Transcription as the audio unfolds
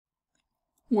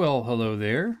Well, hello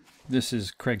there. This is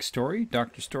Craig Story,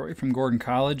 Dr. Story from Gordon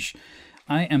College.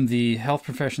 I am the Health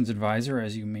Professions Advisor,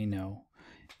 as you may know,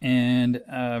 and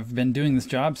I've been doing this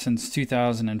job since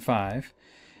 2005.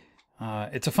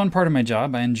 It's a fun part of my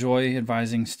job. I enjoy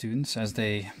advising students as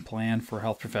they plan for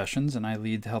health professions, and I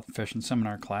lead the Health Professions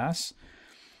Seminar class.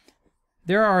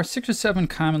 There are 6 or 7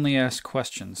 commonly asked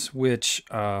questions, which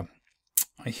I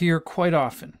hear quite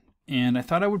often, and I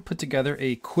thought I would put together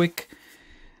a quick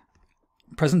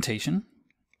presentation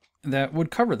that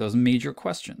would cover those major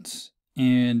questions.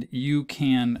 And you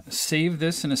can save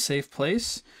this in a safe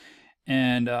place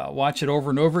and watch it over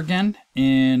and over again,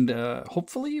 and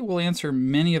hopefully it will answer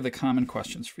many of the common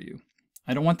questions for you.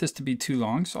 I don't want this to be too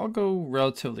long, so I'll go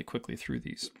relatively quickly through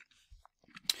these.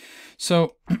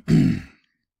 So,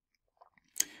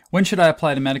 when should I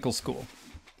apply to medical school?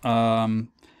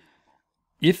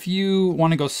 If you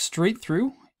want to go straight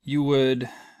through, you would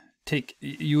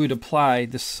apply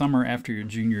this summer after your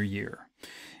junior year.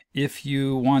 If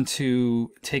you want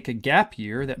to take a gap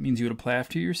year, that means you would apply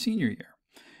after your senior year.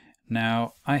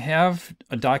 Now, I have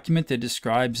a document that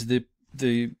describes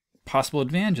the possible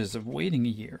advantages of waiting a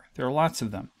year. There are lots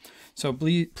of them. So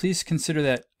please consider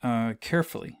that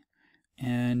carefully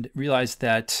and realize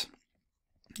that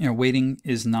waiting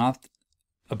is not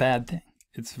a bad thing.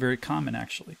 It's very common,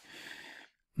 actually.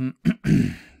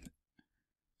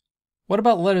 What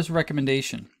about letters of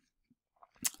recommendation?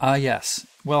 Yes.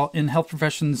 Well, in health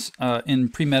professions, in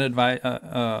pre-med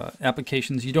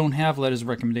applications, you don't have letters of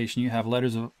recommendation. You have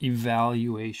letters of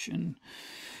evaluation.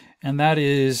 And that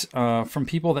is from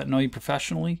people that know you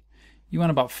professionally. You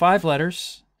want about 5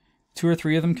 letters. 2 or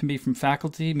 3 of them can be from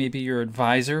faculty. Maybe your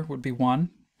advisor would be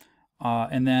one.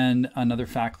 And then another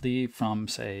faculty from,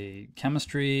 say,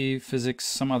 chemistry, physics,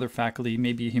 some other faculty,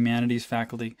 maybe a humanities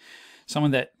faculty,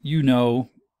 someone that you know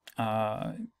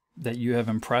that you have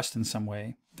impressed in some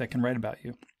way that can write about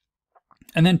you.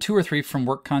 And then 2 or 3 from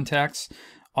work contacts.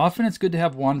 Often it's good to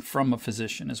have 1 from a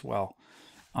physician as well.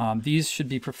 These should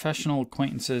be professional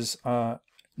acquaintances,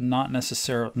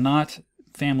 not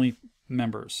family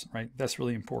members, right? That's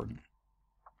really important.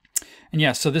 And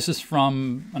yeah, so this is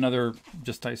from another,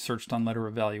 I searched on letter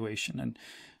evaluation, and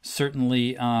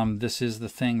certainly this is the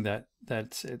thing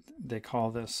they call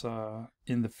this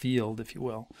in the field, if you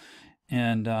will.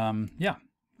 And yeah,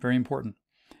 very important.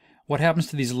 What happens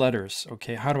to these letters?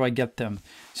 Okay, how do I get them?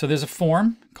 So there's a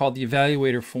form called the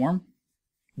evaluator form,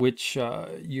 which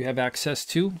you have access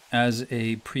to as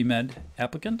a pre-med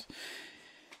applicant.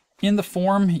 In the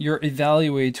form, your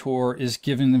evaluator is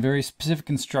given very specific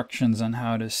instructions on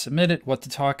how to submit it, what to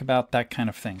talk about, that kind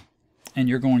of thing. And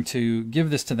you're going to give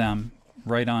this to them,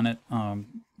 write on it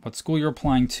what school you're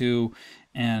applying to,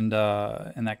 and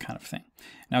that kind of thing.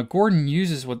 Now, Gordon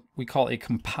uses what we call a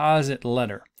composite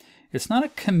letter. It's not a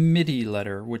committee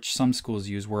letter, which some schools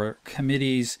use, where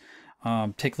committees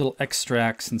take little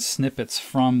extracts and snippets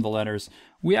from the letters.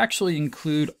 We actually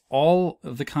include all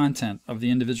of the content of the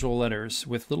individual letters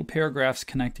with little paragraphs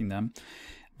connecting them.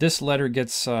 This letter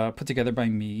gets put together by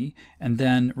me and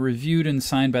then reviewed and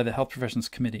signed by the Health Professions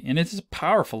Committee. And it's a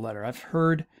powerful letter. I've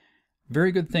heard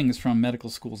very good things from medical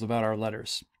schools about our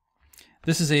letters.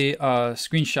 This is a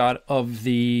screenshot of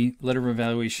the letter of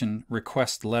evaluation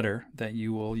request letter that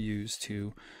you will use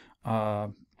to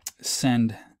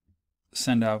send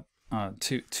out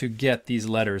to get these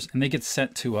letters, and they get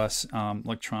sent to us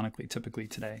electronically, typically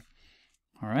today.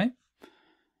 All right.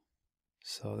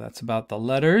 So that's about the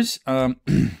letters.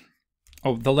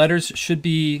 The letters should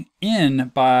be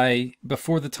in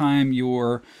before the time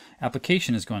your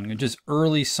application is going, which is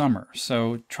early summer.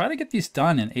 So try to get these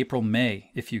done in April, May,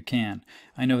 if you can.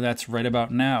 I know that's right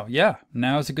about now. Yeah,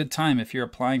 now is a good time if you're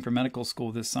applying for medical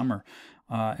school this summer,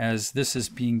 as this is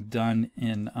being done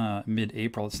in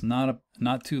mid-April. It's not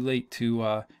too late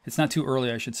to, it's not too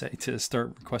early, I should say, to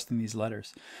start requesting these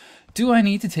letters. Do I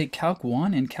need to take Calc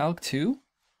 1 and Calc 2?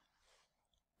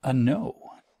 No.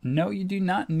 No, you do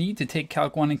not need to take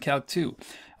Calc 1 and Calc 2.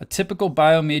 A typical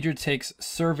bio major takes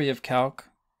Survey of Calc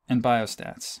and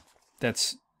Biostats.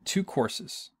 That's 2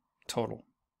 courses total.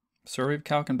 Survey of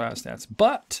Calc and Biostats.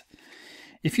 But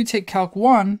if you take Calc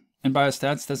 1 and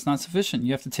Biostats, that's not sufficient.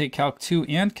 You have to take Calc 2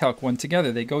 and Calc 1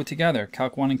 together. They go together,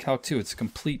 Calc 1 and Calc 2. It's a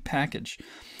complete package.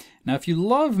 Now, if you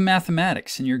love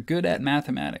mathematics and you're good at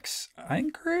mathematics, I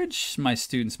encourage my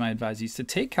students, my advisees, to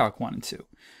take Calc 1 and 2.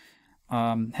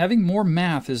 Having more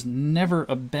math is never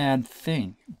a bad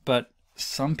thing, but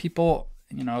some people,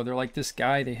 they're like this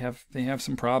guy, they have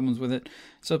some problems with it.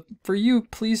 So for you,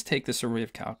 please take the Survey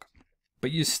of Calc.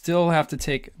 But you still have to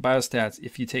take Biostats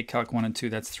if you take Calc 1 and 2.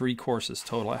 That's 3 courses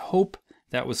total. I hope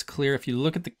that was clear. If you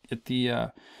look at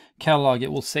the catalog,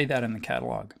 it will say that in the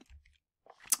catalog.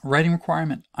 Writing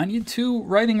requirement. I need 2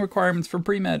 writing requirements for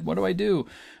pre-med. What do I do?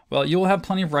 Well, you'll have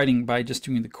plenty of writing by just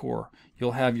doing the core.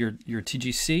 You'll have your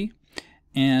TGC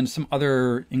and some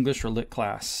other English or lit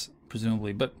class,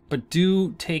 presumably. But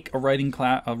do take a writing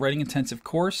intensive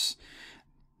course.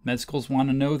 Med schools want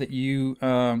to know that you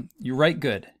write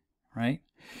good, right?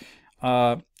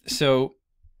 So,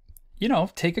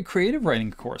 take a creative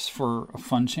writing course for a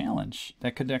fun challenge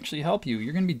that could actually help you.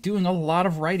 You're going to be doing a lot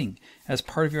of writing as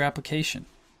part of your application.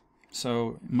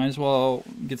 So you might as well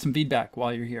get some feedback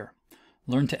while you're here.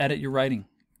 Learn to edit your writing.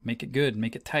 Make it good.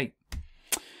 Make it tight.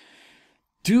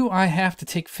 Do I have to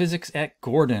take physics at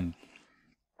Gordon?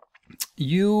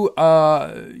 You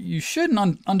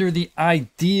shouldn't under the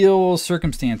ideal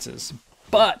circumstances.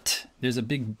 But, there's a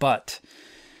big but.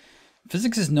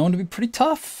 Physics is known to be pretty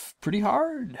tough, pretty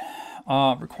hard.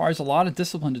 Requires a lot of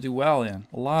discipline to do well in.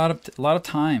 A lot of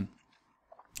time.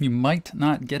 You might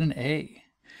not get an A.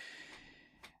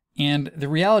 And the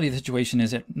reality of the situation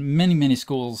is that many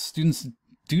schools, students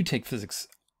do take physics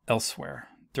elsewhere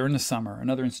during the summer,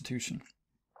 another institution.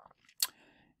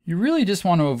 You really just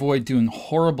want to avoid doing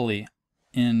horribly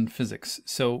in physics.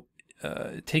 So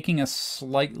taking a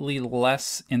slightly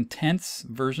less intense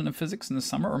version of physics in the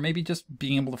summer, or maybe just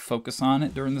being able to focus on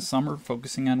it during the summer,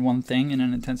 focusing on one thing in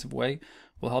an intensive way,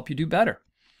 will help you do better.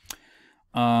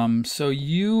 So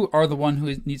you are the one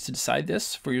who needs to decide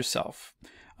this for yourself.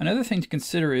 Another thing to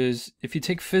consider is if you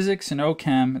take physics and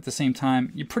OChem at the same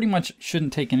time, you pretty much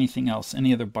shouldn't take anything else,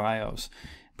 any other bios.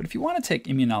 But if you want to take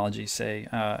immunology, say,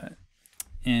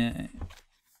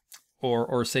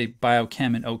 or say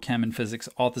biochem and OChem and physics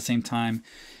all at the same time,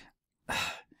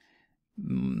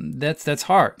 that's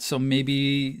hard. So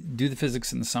maybe do the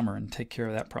physics in the summer and take care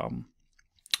of that problem.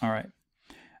 All right.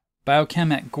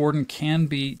 Biochem at Gordon can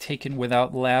be taken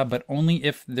without lab, but only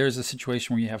if there's a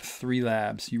situation where you have 3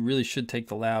 labs. You really should take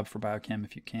the lab for biochem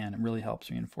if you can. It really helps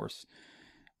reinforce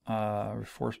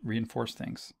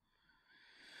things.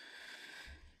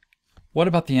 What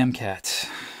about the MCAT?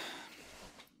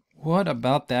 What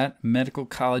about that medical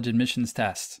college admissions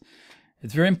test?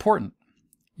 It's very important.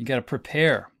 You got to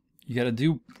prepare. You got to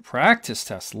do practice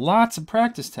tests, lots of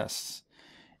practice tests.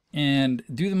 And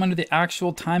do them under the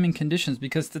actual timing conditions,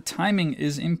 because the timing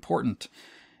is important.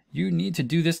 You need to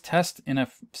do this test in a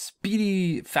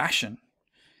speedy fashion.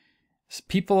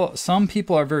 Some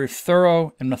people are very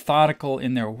thorough and methodical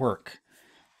in their work.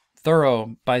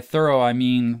 By thorough, I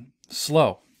mean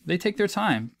slow. They take their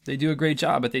time. They do a great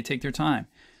job, but they take their time.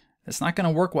 It's not going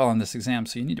to work well on this exam,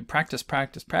 so you need to practice,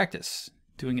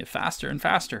 doing it faster and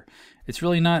faster. It's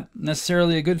really not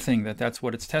necessarily a good thing that's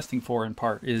what it's testing for in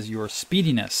part, is your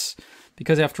speediness.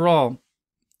 Because after all,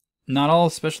 not all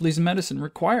specialties in medicine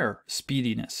require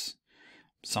speediness.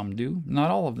 Some do, not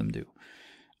all of them do.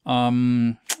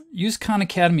 Use Khan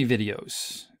Academy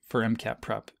videos for MCAT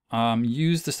prep.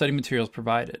 Use the study materials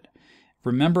provided.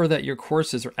 Remember that your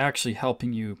courses are actually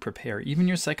helping you prepare. Even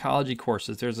your psychology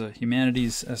courses, there's a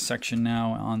humanities section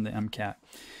now on the MCAT.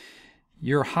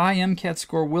 Your high MCAT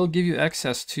score will give you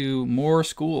access to more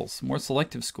schools, more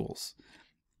selective schools.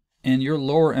 And your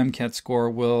lower MCAT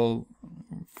score will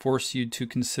force you to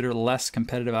consider less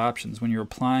competitive options. When you're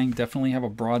applying, definitely have a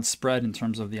broad spread in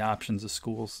terms of the options of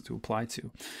schools to apply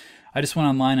to. I just went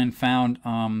online and found,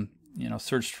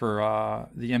 searched for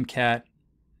the MCAT,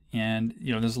 and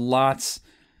there's lots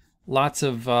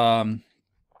of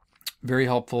very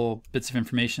helpful bits of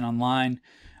information online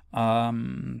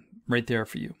right there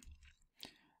for you.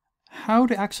 How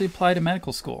to actually apply to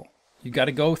medical school. You got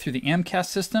to go through the AMCAS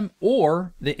system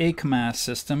or the ACMAS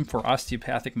system for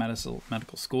osteopathic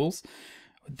medical schools.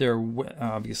 They're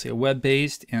obviously a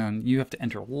web-based, and you have to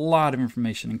enter a lot of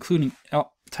information, including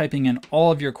typing in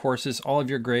all of your courses, all of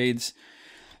your grades.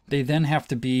 They then have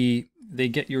to they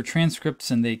get your transcripts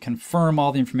and they confirm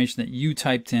all the information that you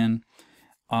typed in.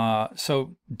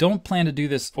 So don't plan to do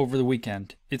this over the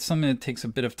weekend. It's something that takes a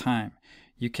bit of time.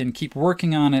 You can keep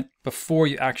working on it before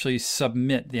you actually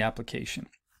submit the application.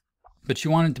 But you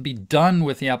want it to be done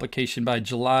with the application by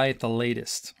July at the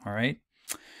latest, all right?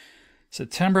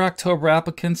 September, October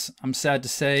applicants, I'm sad to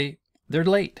say, they're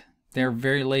late. They're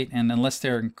very late, and unless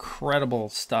they're incredible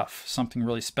stuff, something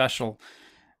really special,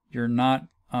 you're not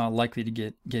likely to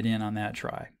get in on that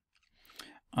try.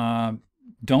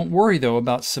 Don't worry, though,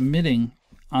 about submitting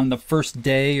on the first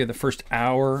day or the first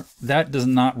hour. That does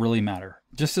not really matter.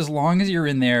 Just as long as you're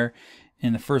in there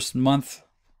in the first month,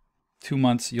 2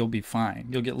 months, you'll be fine.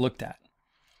 You'll get looked at.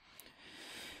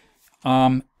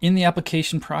 In the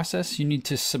application process, you need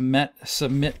to submit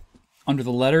under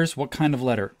the letters, what kind of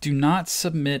letter? Do not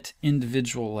submit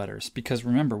individual letters, because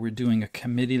remember, we're doing a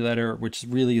committee letter, which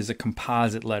really is a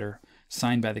composite letter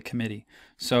signed by the committee.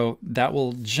 So that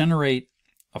will generate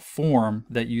a form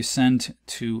that you send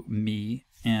to me,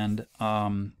 and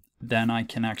then I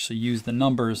can actually use the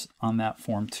numbers on that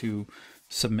form to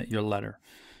submit your letter.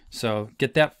 So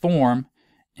get that form,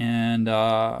 and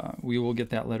we will get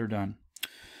that letter done.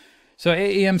 So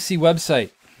AAMC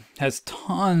website has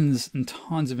tons and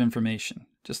tons of information,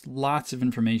 just lots of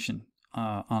information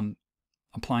on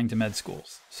applying to med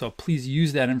schools. So please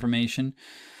use that information.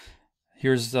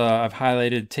 Here's, I've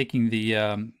highlighted taking the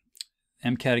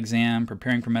MCAT exam,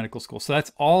 preparing for medical school. So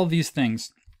that's all of these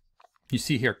things you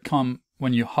see here come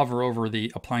when you hover over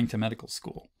the applying to medical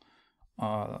school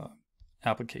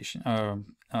application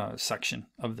section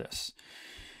of this.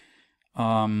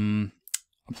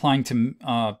 Applying to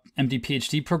MD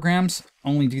PhD programs,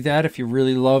 only do that if you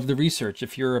really love the research,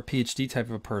 if you're a PhD type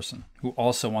of a person who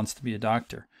also wants to be a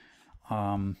doctor.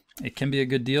 It can be a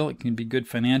good deal, it can be good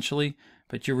financially,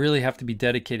 but you really have to be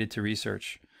dedicated to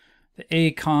research. The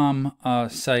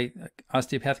ACOM site,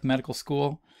 Osteopathic Medical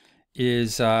School,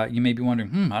 is, you may be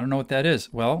wondering, I don't know what that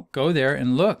is. Well, go there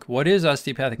and look. What is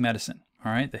osteopathic medicine?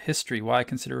 All right, the history, why I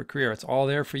consider it a career. It's all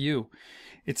there for you.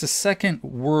 It's a second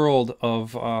world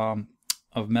of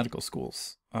medical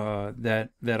schools that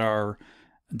are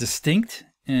distinct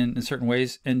in certain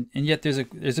ways, and yet there's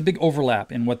a big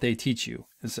overlap in what they teach you.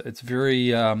 It's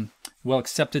very well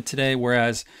accepted today,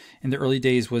 whereas in the early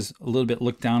days was a little bit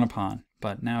looked down upon.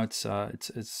 But now it's a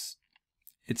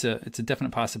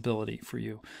definite possibility for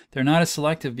you. They're not as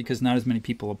selective because not as many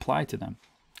people apply to them.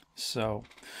 So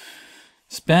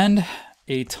spend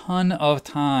a ton of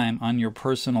time on your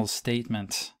personal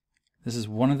statement. This is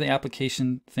one of the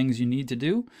application things you need to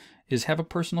do, is have a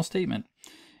personal statement.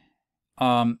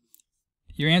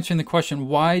 You're answering the question,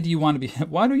 why do you want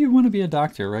to be a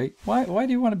doctor, right? Why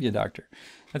do you want to be a doctor?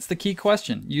 That's the key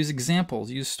question. Use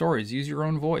examples, use stories, use your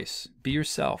own voice, be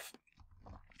yourself.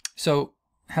 So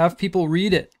have people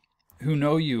read it who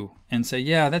know you and say,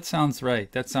 yeah, that sounds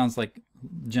right. That sounds like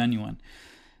genuine.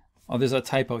 Oh, there's a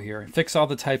typo here. Fix all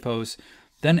the typos,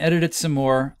 then edit it some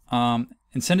more, and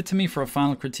send it to me for a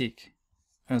final critique,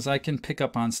 as I can pick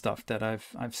up on stuff that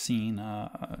I've seen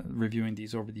reviewing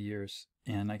these over the years,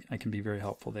 and I can be very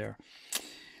helpful there.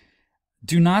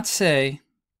 Do not say,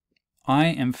 I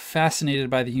am fascinated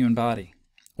by the human body,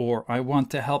 or I want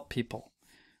to help people,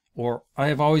 or I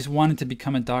have always wanted to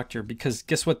become a doctor, because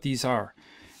guess what these are?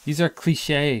 These are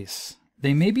cliches.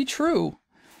 They may be true,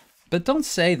 but don't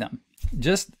say them.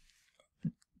 Just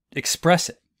express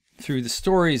it through the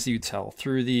stories you tell,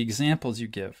 through the examples you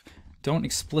give. Don't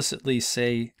explicitly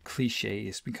say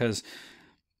cliches, because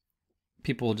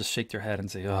people will just shake their head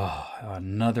and say, oh,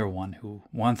 another one who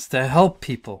wants to help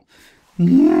people.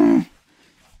 See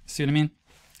what I mean?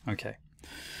 Okay.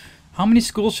 How many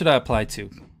schools should I apply to?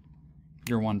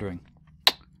 You're wondering.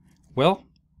 Well,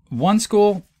 one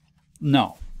school,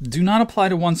 no. Do not apply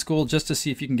to one school just to see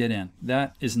if you can get in.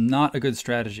 That is not a good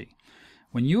strategy.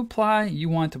 When you apply, you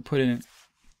want to put in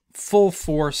full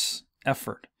force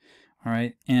effort, all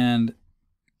right, and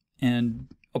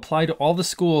apply to all the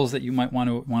schools that you might want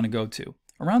to go to.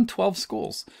 Around 12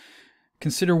 schools.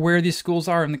 Consider where these schools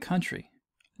are in the country.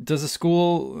 Does a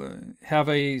school have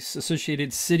a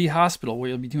associated city hospital where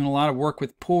you'll be doing a lot of work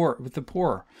with the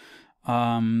poor,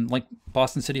 like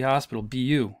Boston City Hospital,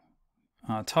 BU,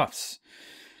 Tufts?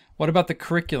 What about the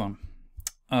curriculum?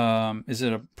 Is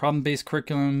it a problem-based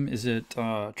curriculum? Is it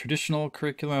traditional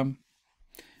curriculum?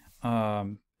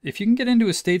 If you can get into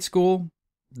a state school,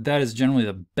 that is generally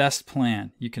the best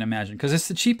plan you can imagine, because it's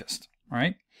the cheapest,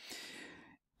 right?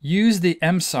 Use the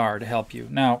MSAR to help you.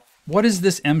 Now, what is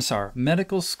this MSAR?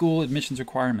 Medical School Admissions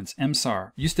Requirements,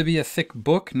 MSAR. Used to be a thick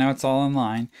book, now it's all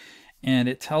online, and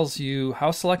it tells you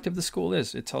how selective the school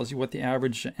is. It tells you what the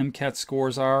average MCAT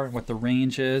scores are, what the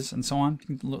range is, and so on.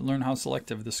 You can learn how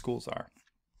selective the schools are.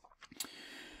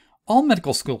 All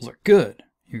medical schools are good,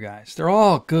 you guys. They're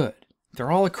all good.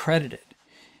 They're all accredited.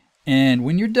 And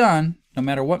when you're done, no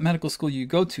matter what medical school you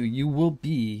go to, you will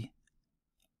be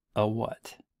a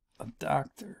what? A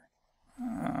doctor.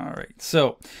 All right.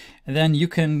 So, and then you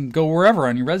can go wherever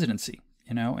on your residency,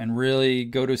 you know, and really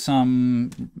go to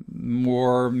some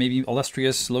more maybe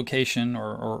illustrious location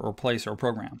or place or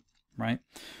program, right?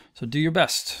 So do your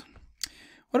best.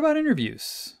 What about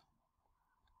interviews?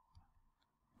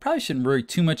 Probably shouldn't worry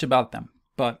too much about them,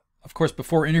 but of course,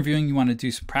 before interviewing, you want to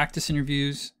do some practice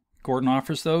interviews. Gordon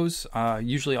offers those,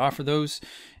 usually offer those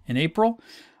in April.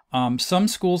 Some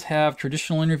schools have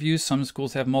traditional interviews. Some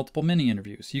schools have multiple mini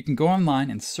interviews. You can go online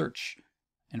and search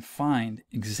and find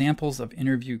examples of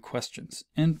interview questions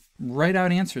and write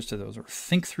out answers to those, or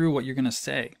think through what you're going to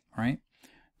say, right?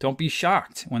 Don't be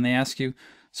shocked when they ask you,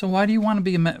 so why do you want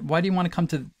to come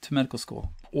to medical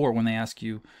school? Or when they ask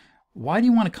you, why do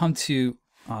you want to come to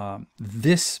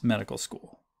this medical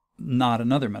school, not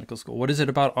another medical school? What is it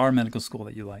about our medical school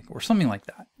that you like? Or something like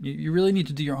that. You really need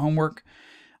to do your homework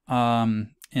and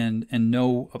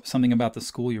know something about the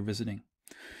school you're visiting.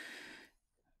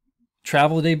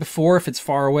 Travel the day before if it's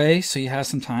far away, so you have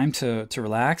some time to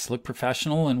relax, look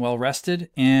professional and well rested.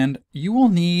 And you will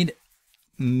need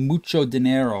mucho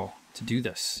dinero to do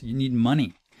this. You need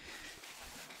money.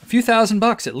 A few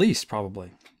 $1,000 at least,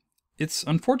 probably. It's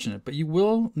unfortunate, but you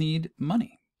will need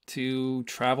money to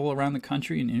travel around the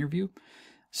country and interview.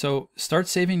 So start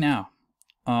saving now.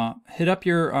 Hit up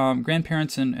your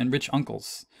grandparents and rich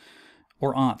uncles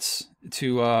or aunts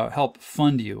to help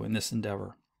fund you in this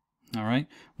endeavor. All right.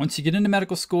 Once you get into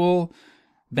medical school,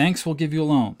 banks will give you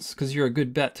loans because you're a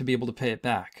good bet to be able to pay it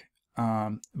back.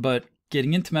 But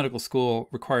getting into medical school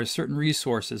requires certain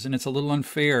resources, and it's a little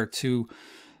unfair to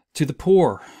the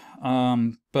poor.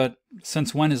 But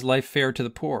since when is life fair to the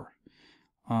poor?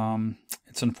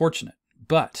 It's unfortunate,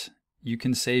 but you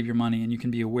can save your money, and you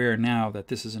can be aware now that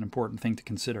this is an important thing to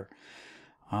consider.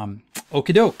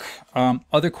 Okie doke.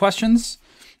 Other questions?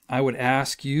 I would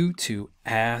ask you to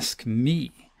ask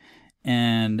me.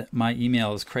 And my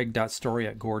email is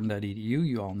craig.story@gordon.edu.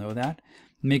 You all know that.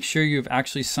 Make sure you've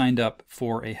actually signed up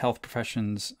for a health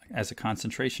professions as a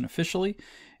concentration officially.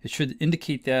 It should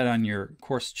indicate that on your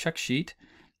course check sheet.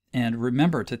 And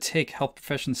remember to take Health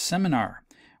Professions Seminar,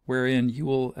 wherein you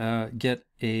will get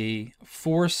a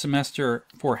four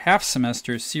half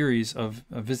semester series of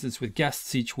visits with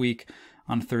guests each week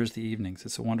on Thursday evenings.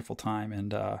 It's a wonderful time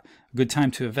and a good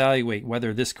time to evaluate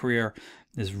whether this career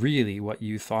is really what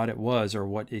you thought it was or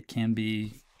what it can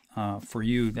be for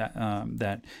you.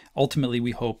 That ultimately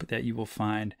we hope that you will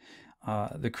find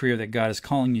the career that God is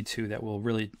calling you to, that will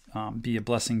really be a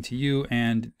blessing to you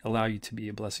and allow you to be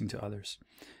a blessing to others.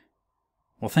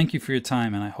 Well, thank you for your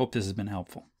time, and I hope this has been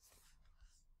helpful.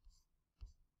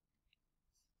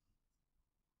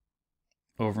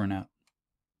 Over and out.